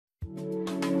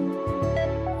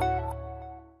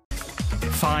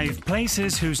5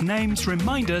 places whose names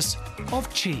remind us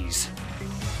of cheese.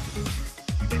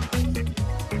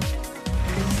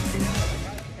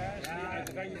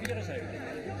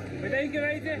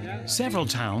 Several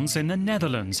towns in the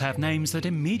Netherlands have names that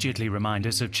immediately remind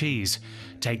us of cheese.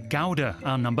 Take Gouda,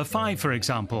 our number 5, for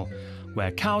example, where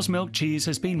cow's milk cheese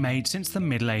has been made since the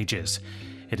Middle Ages.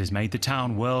 It has made the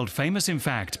town world famous, in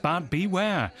fact, but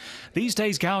beware. These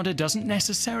days Gouda doesn't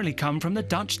necessarily come from the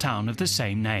Dutch town of the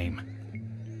same name.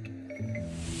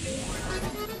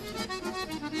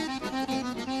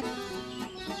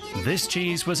 This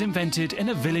cheese was invented in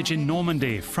a village in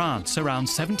Normandy, France, around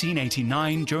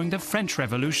 1789 during the French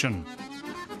Revolution.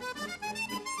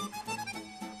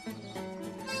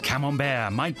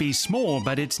 Camembert might be small,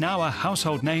 but it's now a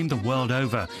household name the world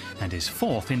over and is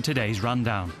 4th in today's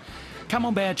rundown.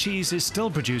 Camembert cheese is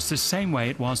still produced the same way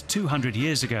it was 200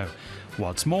 years ago.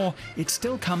 What's more, it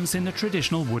still comes in the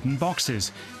traditional wooden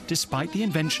boxes, despite the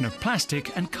invention of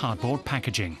plastic and cardboard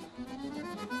packaging.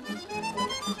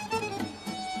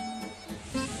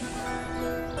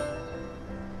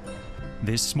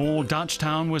 This small Dutch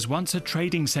town was once a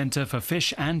trading centre for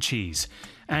fish and cheese,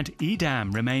 and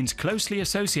Edam remains closely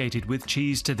associated with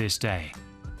cheese to this day.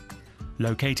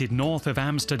 Located north of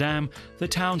Amsterdam, the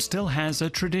town still has a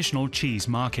traditional cheese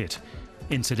market.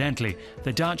 Incidentally,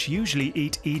 the Dutch usually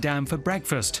eat Edam for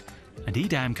breakfast, and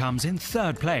Edam comes in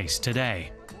 3rd place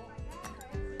today.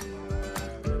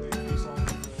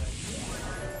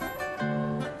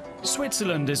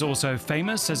 Switzerland is also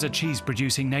famous as a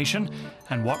cheese-producing nation,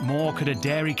 and what more could a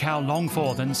dairy cow long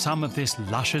for than some of this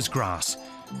luscious grass?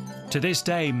 To this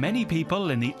day, many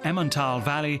people in the Emmental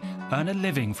Valley earn a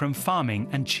living from farming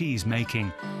and cheese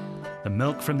making. The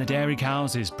milk from the dairy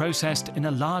cows is processed in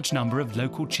a large number of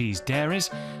local cheese dairies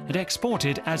and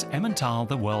exported as Emmental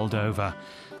the world over.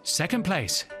 2nd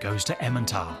place goes to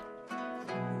Emmental.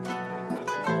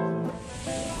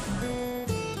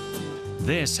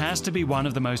 This has to be one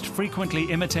of the most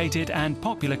frequently imitated and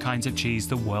popular kinds of cheese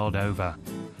the world over.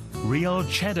 Real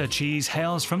cheddar cheese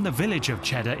hails from the village of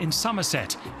Cheddar in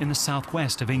Somerset, in the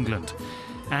southwest of England.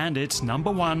 And it's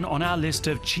number 1 on our list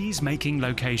of cheese-making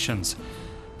locations.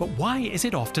 But why is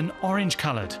it often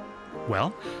orange-coloured?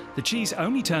 Well, the cheese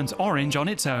only turns orange on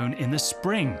its own in the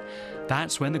spring.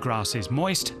 That's when the grass is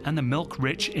moist and the milk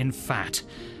rich in fat.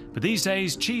 But these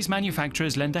days, cheese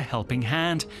manufacturers lend a helping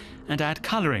hand and add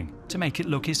colouring to make it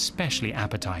look especially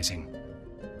appetising.